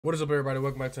What is up, everybody?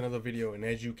 Welcome back to another video, and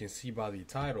as you can see by the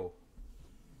title,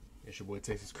 it's your boy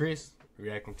TexasChris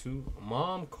reacting to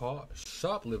mom caught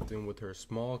shoplifting with her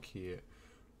small kid.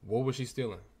 What was she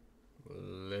stealing?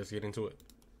 Let's get into it.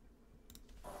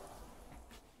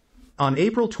 On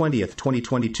April 20th,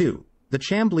 2022, the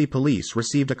Chamblee police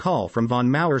received a call from Von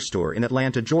Mauer store in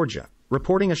Atlanta, Georgia,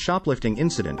 reporting a shoplifting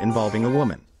incident involving a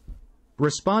woman.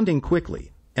 Responding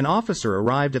quickly, an officer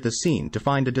arrived at the scene to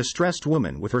find a distressed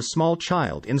woman with her small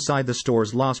child inside the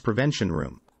store's loss prevention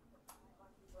room.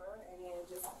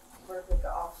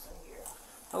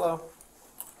 Hello.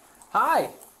 Hi.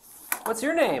 What's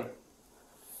your name?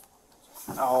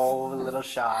 Oh, a little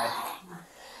shy.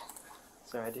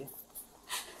 Is there ID?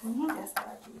 Yes, I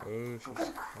Oh,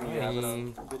 she's Can you have it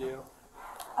on video?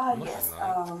 yes.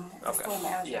 Okay. Store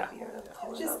manager Yeah. here.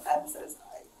 I'm so sorry.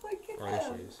 Look at Right,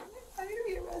 him. she is. I'm gonna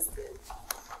be arrested.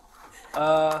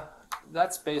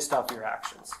 That's based off your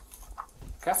actions.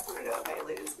 Okay.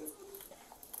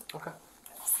 Okay.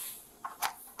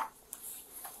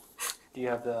 Do you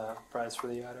have the price for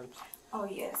the items? Oh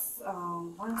yes.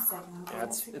 1 second. Yeah,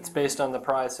 it's based on the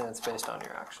price and it's based on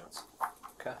your actions.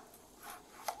 Okay.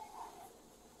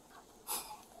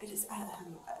 It is.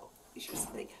 You sure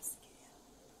somebody comes to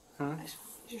get him? You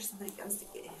sure somebody comes to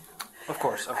get him? Of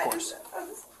course, of course.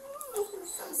 I'm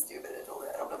so stupid. I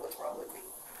don't know what's wrong with me.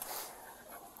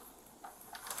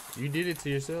 You did it to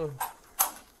yourself.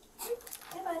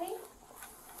 Hey, buddy.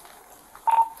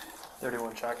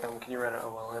 31 Chatham. Can you rent an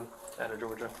OLN out of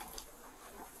Georgia?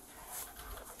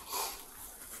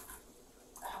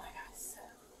 Oh my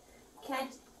gosh.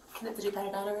 Did you pat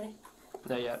it down already?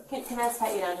 Not yet. Can I just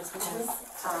pat you down just because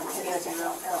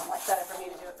it's better for me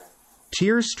to do it?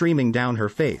 Tears streaming down her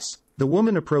face, the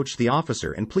woman approached the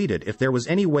officer and pleaded if there was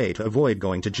any way to avoid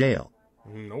going to jail.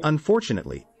 Nope.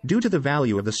 Unfortunately, due to the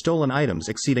value of the stolen items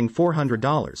exceeding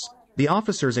 $400, the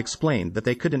officers explained that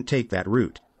they couldn't take that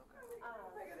route.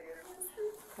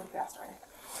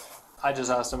 I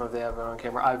just asked them if they have it on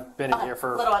camera. I've been in here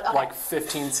for like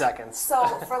 15 seconds. So,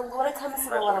 for when it comes to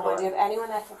the little one, do you have anyone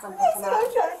that can come pick him I'm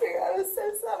up? trying to figure out. I was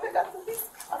so sorry about this.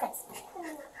 Okay.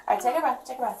 Alright, take a breath,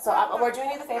 take a breath. So, we're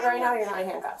doing you the favor right now, you're not in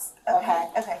handcuffs. Okay?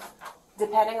 Okay.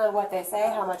 Depending on what they say,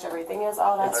 how much everything is,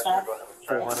 all that stuff.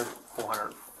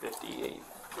 458. Wait,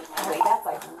 that's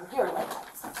like, you're like,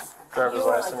 Driver's you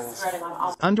were like license. spreading on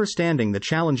all. Understanding the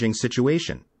challenging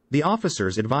situation, the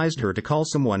officers advised her to call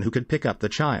someone who could pick up the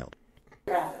child.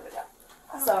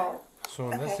 So, So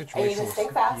in that and you situation, just think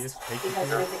he fast, is taking because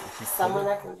her. there's someone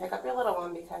that can pick up your little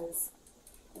one, because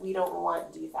we don't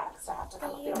want defects to have to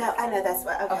come up. No, I know that's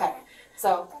what. Okay. Okay,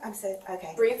 so, I'm so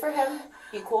okay. breathe for him,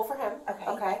 be cool for him. Okay.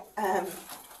 Okay. Um.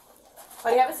 Why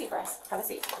do you have a seat for us? Have a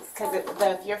seat. Because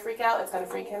if you're freak out, it's going to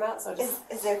freak him out. So just,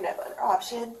 Is there no other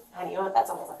option? honey, you know what? That's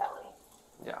almost a felony.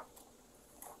 Yeah.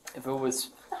 If it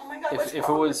was, Oh my God. if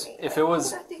it was, if it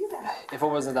was, How did I do that? if it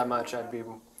wasn't that much, I'd be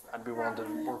willing to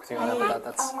work with you on that.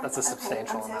 But that's a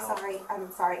substantial I'm so amount. sorry.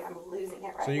 I'm sorry. I'm losing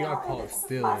it right So you now. got caught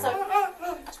stealing.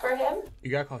 So, for him,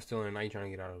 You got caught stealing, and now you're trying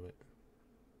to get out of it.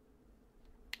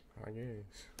 I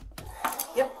guess.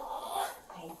 Yep.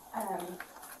 Okay.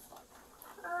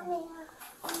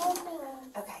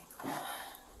 Okay.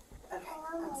 Okay.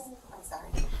 I'm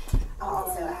sorry.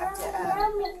 Also, I have to.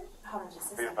 Hold on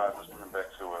just a second.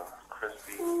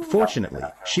 Fortunately,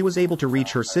 she was able to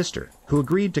reach her sister, who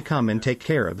agreed to come and take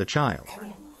care of the child.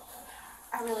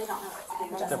 I really don't know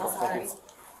what to do. I'm so sorry.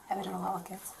 Haven't done a lot with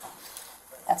kids.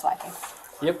 That's why I came.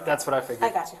 Yep, that's what I figured.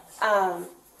 I got you.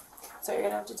 So you're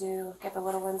gonna have to get the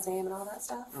little one's name and all that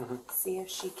stuff. See if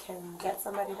she can get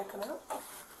somebody to come out.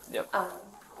 Yep.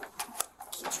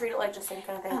 Treat it like just same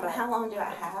kind of thing. But How long do I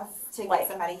have to Like- get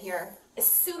somebody here? as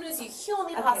soon as you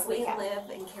humanly Okay, possibly we can. live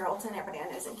in Carrollton. Everybody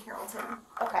I know is in Carrollton.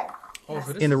 Okay. Oh,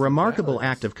 so this In a is remarkable Dallas.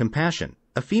 act of compassion,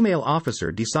 a female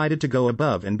officer decided to go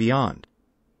above and beyond.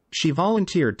 She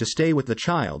volunteered to stay with the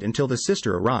child until the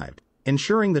sister arrived,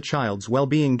 ensuring the child's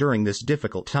well-being during this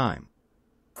difficult time.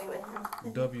 Stay with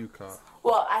him. W cop.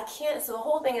 Well, I can't. So the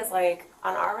whole thing is like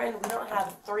on our end, we don't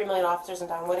have 3 million officers in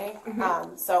Dunwoody.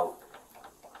 So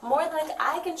more than like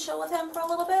I can chill with him for a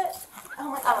little bit. Oh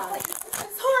my God. I'm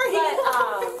sorry. But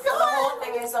Oh my the God. whole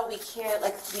thing is that we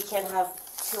can't have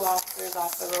 2 officers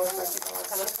off the road for people who are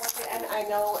coming across it. And I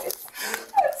know it's.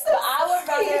 But I would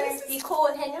rather be cool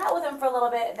and hang out with him for a little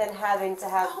bit than having to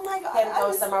have Oh my God, him go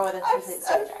I'm somewhere with a I'm complete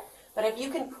so- stranger. But if you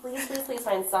can please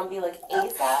find somebody like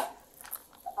ASAP.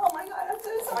 Oh my God. I'm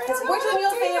so sorry. Because I don't we're know doing you how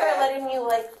a to do favor that. letting you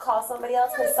like call somebody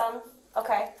else because some.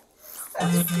 Okay.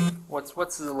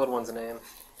 What's the little one's name?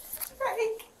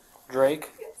 Frank. Drake.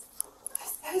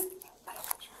 Yes.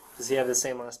 Does he have the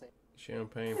same last name?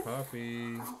 Champagne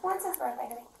Poppy. When's his birthday,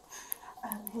 honey?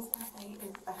 His birthday is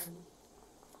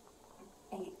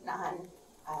 8/9/19.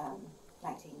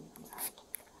 I'm sorry.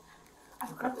 I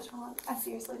forgot the time. I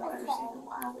seriously don't understand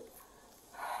why.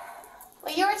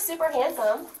 Well, you were super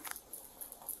handsome.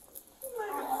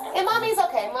 And mommy's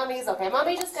okay. Mommy's okay.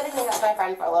 Mommy's just gonna hang out with my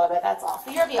friend for a little bit. That's all.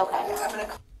 You'll be okay. I'm gonna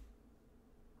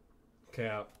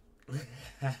Cap.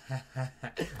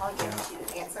 call you and she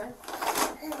didn't answer.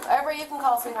 Whatever you can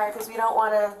call, sweetheart, because we don't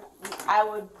want to.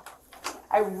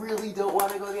 I really don't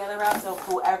want to go the other route. So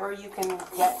whoever you can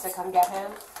get to come get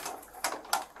him.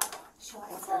 She'll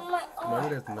answer.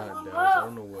 Maybe that's not done. I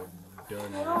don't know what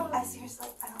done I is. seriously,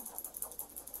 I don't.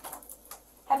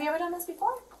 Have you ever done this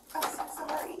before? I'm so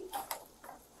sorry.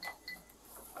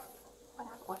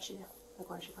 What'd she do? Like,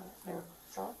 where'd she put it? There.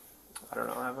 Stroller? I don't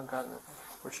know. I haven't gotten it.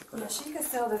 Where'd she put Yeah, it? she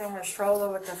concealed it in her stroller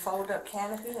with the fold-up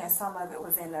canopy, and some of it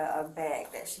was in a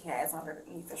bag that she has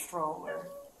underneath the stroller.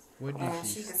 What did And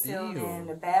she she concealed it in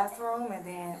the steal? bathroom, and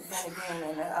then again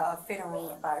in the fitting room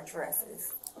with our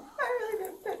dresses. I really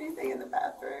didn't put anything in the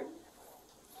bathroom.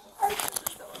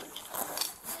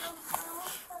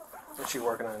 Is she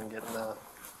working on getting the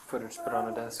footage put on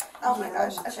a desk? Oh my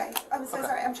gosh, okay. I'm so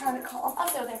sorry, I'm trying to call. I'll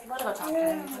stay there if you want to go talk to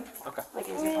him. Okay. Like,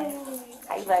 here's your plan.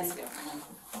 How you guys do.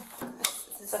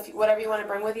 So if you, whatever you want to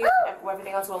bring with you,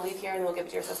 everything else we'll leave here and we'll give it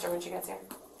to your sister when she gets here.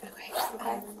 Okay,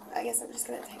 I guess I'm just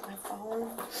gonna take my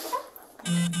phone.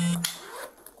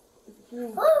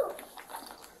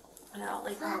 And I'll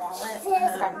leave my wallet.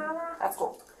 Okay. That's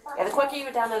cool. Yeah, the quicker you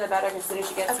get down there, the better. Because as soon as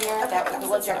she gets here, I'm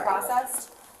once so you're sorry.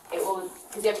 processed, it will.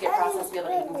 Because you have to get processed to be able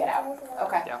to even get out.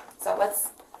 Okay. Yeah. So let's.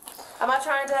 I'm not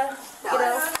trying to, No,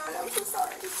 I'm so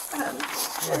sorry.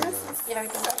 get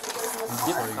everything done.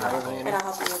 Yep. And I'll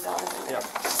help you with all of it. Yep.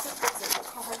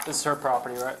 This is her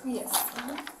property, right? Yes.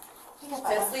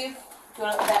 Just leave. Do you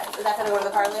want that? Is that gonna go to the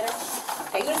car later?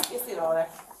 Okay, just leave it over there.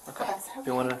 Okay. If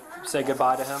you want to say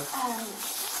goodbye to him?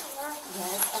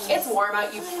 Yes. It's warm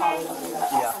out. You probably don't do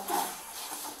that. Yeah.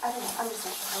 I'm just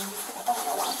not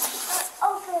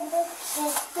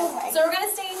So we're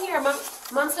gonna stay in here.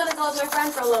 Mom's gonna go with my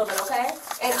friend for a little bit, okay?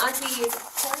 And Auntie's.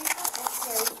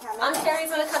 Aunt Carrie's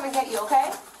gonna come and get you,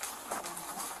 okay?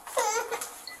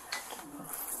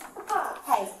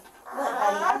 Hey, look,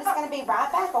 buddy, I'm just gonna be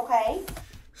right back, okay?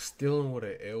 Stealing with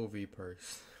an LV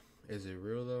purse. Is it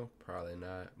real though? Probably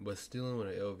not. But stealing with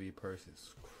an LV purse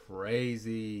is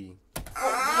crazy. Look, do you know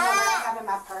what I have in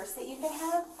my purse that you can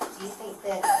have? Do you think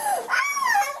that...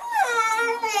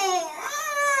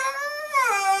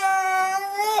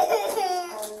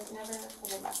 Never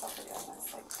fooled myself to doing this.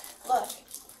 Look.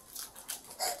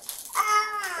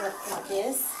 Look,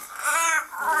 this is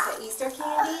the Easter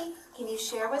candy. Can you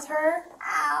share with her?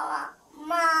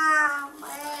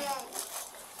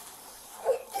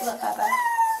 Look, Bubba.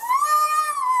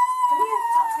 Come here,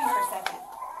 talk to me for a second.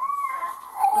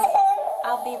 Look,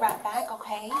 I'll be right back,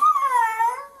 okay?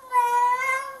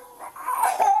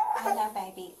 I know,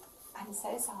 baby. I'm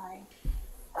so sorry.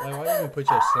 Like, why you even put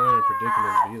your son in a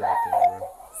predicament to be like that, bro?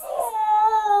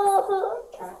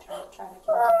 Try to get her camera,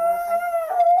 okay?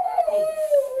 Hey,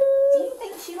 do you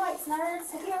think she likes nerds?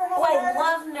 Have you ever had Oh, a I nerd?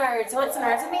 love nerds. You want some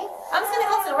nerds with me? I'm just gonna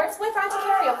listen. We're just wait for Auntie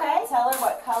Carrie, okay? Tell her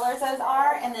what colors those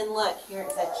are, and then look, here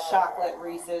it said chocolate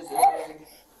Reese's egg.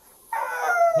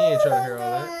 He ain't trying to hear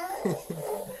all that.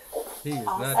 He is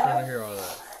not trying to hear all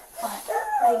that.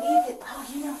 Maybe you could, oh,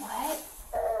 you know what?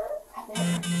 I bet I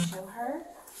can show her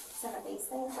some of these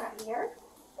things right here.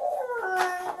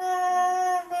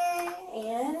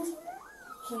 And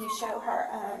can you show her,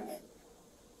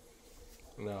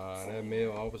 Nah, that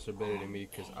male officer better than me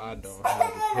because I don't have the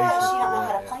patience she don't know for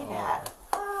how that to play at that.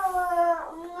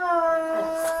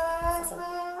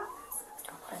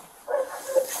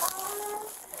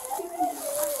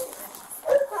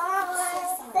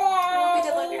 We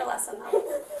did learn your lesson though.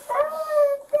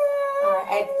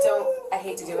 Alright, I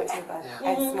hate to do it too, but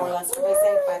it's more or less for my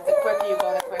sake, but the quicker you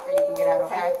go, the quicker you can get out,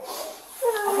 okay?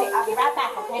 Okay, I'll be right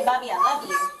back, okay, Bubby? I love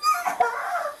you.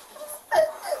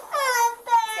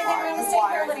 Stay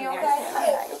here, Lydia, okay?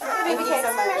 Baby Kate,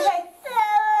 come here, okay?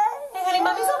 Hey, honey,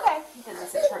 mommy's okay. He did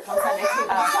this at church on Sunday too.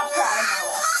 Stop trying,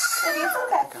 Noah. Baby, it's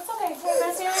okay. It's okay. We're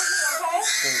gonna stay with you, okay? As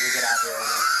soon as we get out here.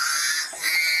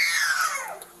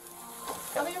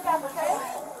 I'll be back, okay?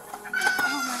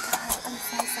 Oh my God, I'm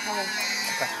so sorry.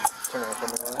 Okay. Turn around for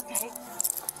me. Okay.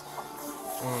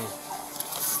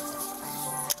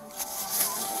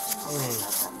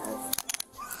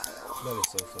 That is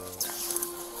so sad.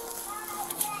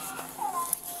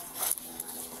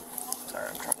 Sorry,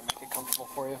 I'm trying to make it comfortable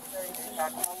for you.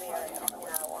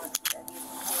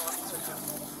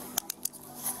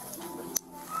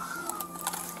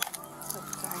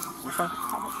 You're fine.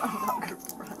 I'm not good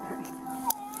for her.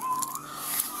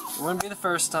 Wouldn't be the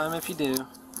first time if you do.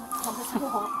 I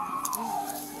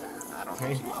don't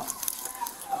think you will.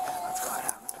 Okay, let's go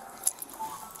ahead.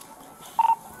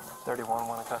 31,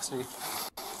 1 in custody.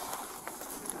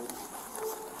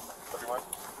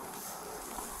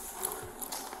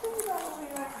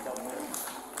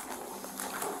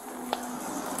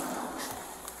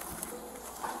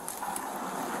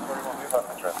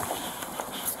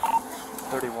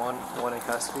 31. One in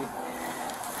custody. Okay.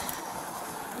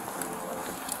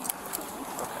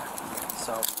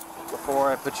 So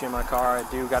before I put you in my car, I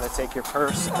do got to take your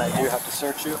purse, and I do have to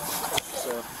search you.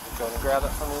 So go ahead and grab it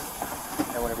from me,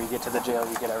 and whenever you get to the jail,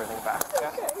 you get everything back. Okay?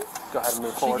 Go ahead and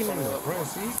move forward. She in the front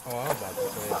seat? Oh, I was about to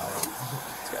say that.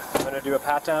 Okay. I'm gonna do a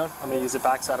pat down. I'm gonna use the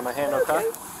back side of my hand. Okay?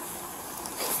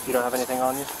 You don't have anything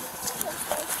on you?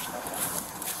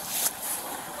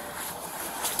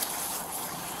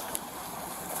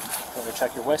 I'm gonna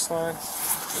check your waistline.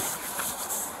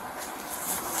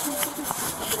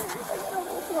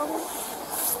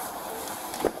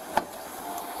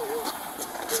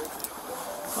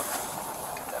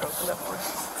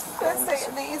 Do I stay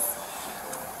in these?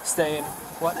 Stay in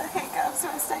what? The handcuffs, do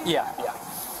I stay in? Yeah.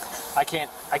 I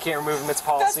can't remove them. It's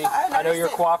policy. That's fine, I know you're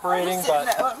cooperating, but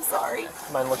no, I'm sorry.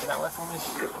 mind looking that way for me?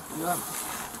 Yeah.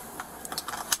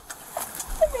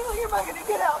 I mean, like, am I gonna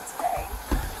get out today?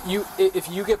 If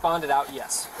you get bonded out,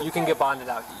 yes. You can get bonded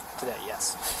out today,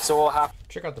 yes. So we'll have.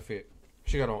 Check out the fit.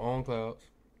 She got on clouds.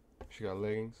 She got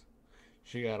leggings.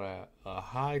 She got a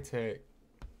high-tech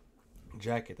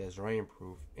jacket that's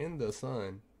rainproof in the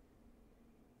sun.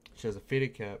 She has a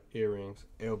fitted cap, earrings,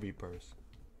 LB purse.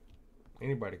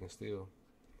 Anybody can steal,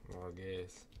 I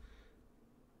guess.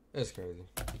 That's crazy.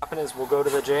 What happen is we'll go to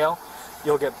the jail.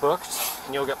 You'll get booked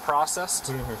and you'll get processed,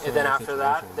 and then after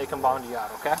that they can bond you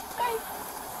out. Okay?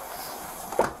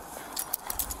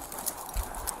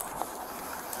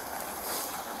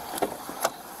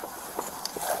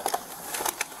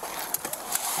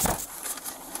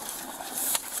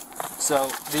 So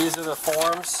these are the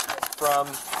forms from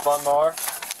Von Mar.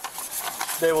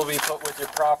 They will be put with your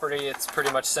property. It's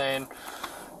pretty much saying,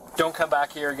 don't come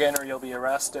back here again or you'll be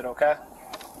arrested, okay?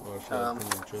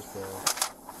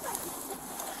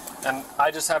 And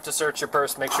I just have to search your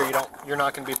purse, make sure you're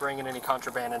not going to be bringing any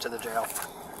contraband into the jail.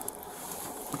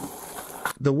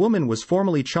 The woman was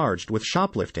formally charged with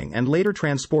shoplifting and later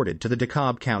transported to the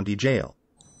DeKalb County Jail.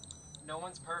 No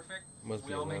one's perfect.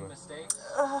 We all make mistakes.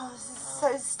 Oh, this is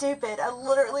so stupid. I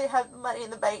literally have money in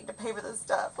the bank to pay for this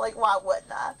stuff. Like, why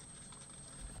wouldn't I?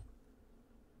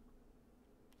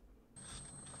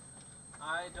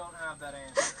 I don't have that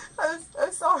answer.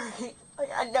 I'm sorry.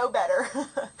 Like, I know better.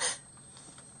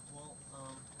 Well,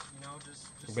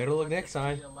 just better look next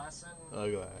time. A lesson. Oh,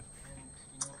 God. And,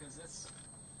 because it's...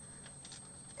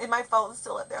 And my phone's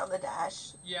still up there on the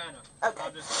dash. Yeah, I know. Okay.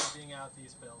 I'm just emptying out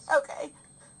these bills. Okay.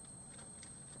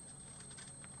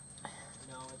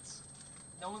 It's...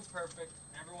 No one's perfect.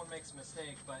 Everyone makes a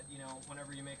mistake, but,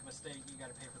 whenever you make a mistake, you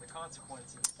gotta pay for the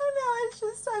consequences. I know, it's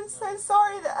just, I'm so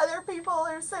sorry that other people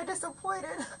are so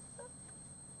disappointed.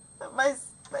 my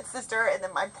sister and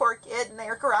then my poor kid, and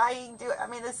they're crying.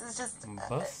 This is just...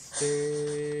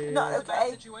 Busted. Not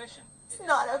okay. Situation. It's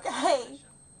not okay.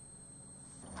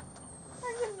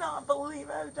 I cannot believe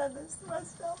I've done this to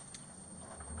myself.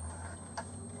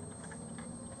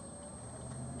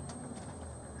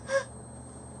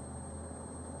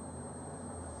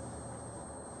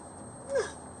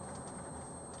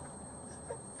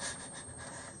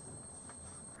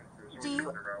 Do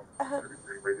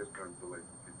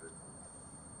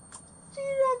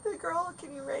you have the girl?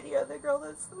 Can you radio the girl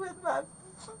that's with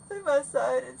my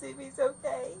son and see if he's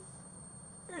okay?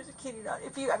 Or can you not?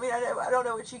 I don't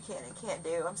know what you can and can't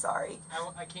do. I'm sorry.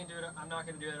 I can't do it. I'm not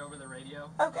going to do it over the radio.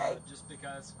 Okay. Just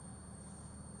because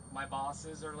my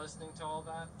bosses are listening to all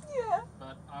that. Yeah.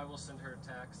 But I will send her a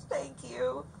text. Thank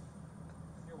you.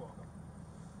 You're welcome.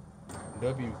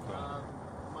 W.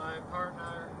 My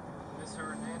partner, Miss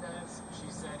Hernandez,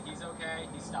 she said he's okay.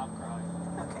 He stopped crying.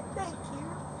 Okay. Thank you.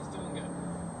 He's doing good.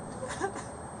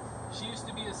 She used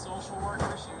to be a social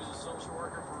worker. She was a social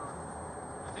worker for,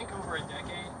 I think, over a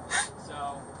decade.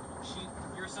 So,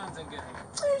 your son's in good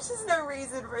hands. There's just no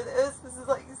reason for this. This is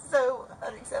like so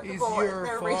unacceptable. It's your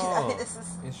no fault. This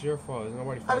is. It's your fault. It's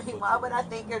nobody's fault. Why would I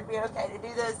think it'd be okay to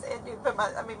do this and put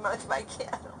my kid?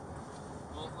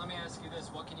 Well, let me ask you this: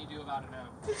 what can you do about it now?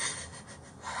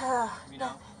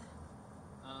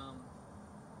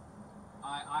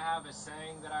 I have a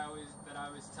saying that I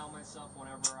always tell myself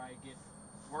whenever I get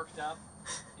worked up,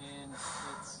 and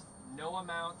it's no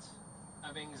amount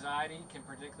of anxiety can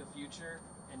predict the future,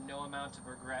 and no amount of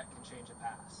regret can change the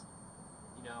past.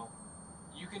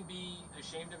 you can be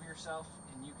ashamed of yourself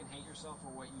and you can hate yourself for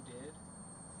what you did,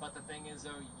 but the thing is,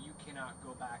 though, you cannot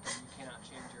go back and you cannot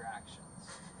change your actions.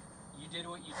 You did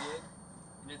what you did,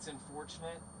 and it's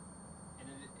unfortunate, and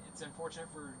it's unfortunate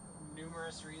for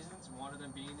numerous reasons. One of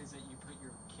them being is that you put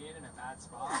your kid in a bad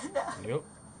spot. Yep.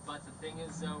 But the thing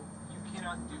is, though, you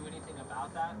cannot do anything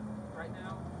about that right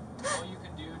now. All you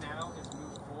can do now is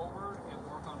move forward and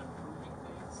work on improving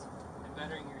things and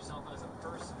bettering yourself as a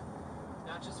person,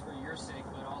 not just for your sake,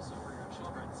 but also for your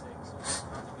children's sake, so as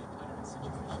not to be put in a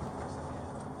situation worse again.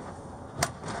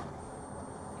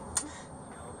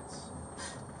 You know,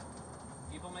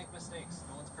 people make mistakes.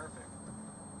 No one's perfect.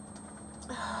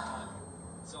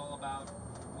 It's all about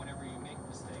whenever you make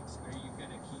mistakes, are you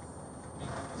going to keep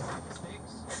making the same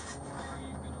mistakes, or are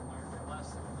you going to learn your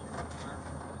lesson and you're going to learn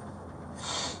from it?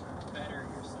 Better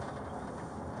yourself.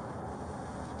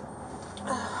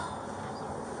 So,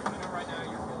 I know right now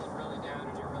you're feeling really down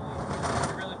and you're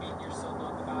really beating yourself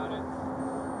up about it,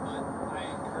 but I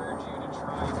encourage you to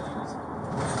try and use it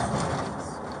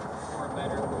for a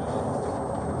better good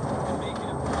and make it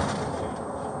a positive change.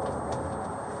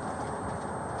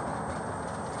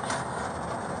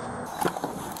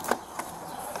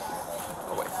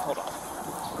 Oh wait, hold on.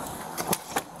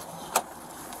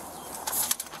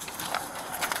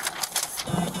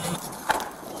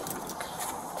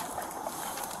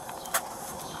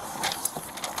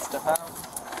 Step out.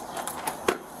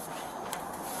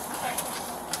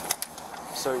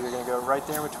 So you're going to go right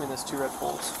there between those two red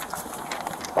poles.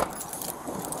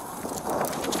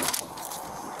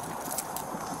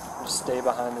 Just stay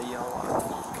behind the yellow line.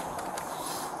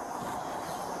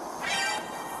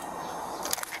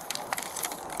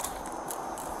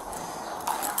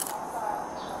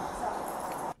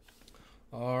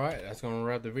 Alright, that's gonna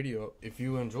wrap the video up. If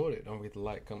you enjoyed it, don't forget to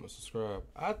like, comment, subscribe.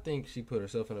 I think she put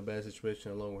herself in a bad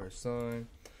situation along with her son.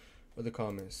 But the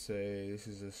comments say this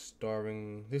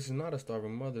is not a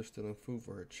starving mother stealing food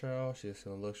for her child. She is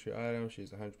selling luxury items. She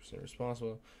is 100%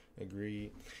 responsible.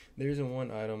 Agreed. There isn't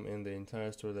one item in the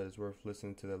entire store that is worth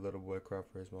listening to that little boy cry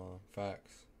for his mom.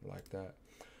 Facts. Like that.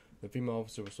 The female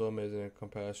officer was so amazing and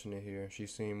compassionate here. She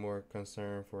seemed more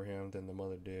concerned for him than the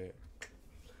mother did.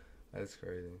 That's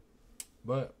crazy.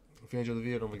 But if you enjoyed the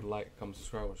video, don't forget to like, comment,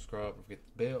 subscribe, don't forget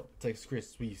the bell.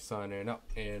 TexasChris, we signing out,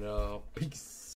 and peace.